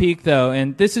froth peak, though,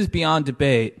 and this is beyond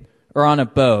debate, are on a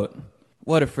boat.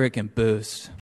 What a freaking boost.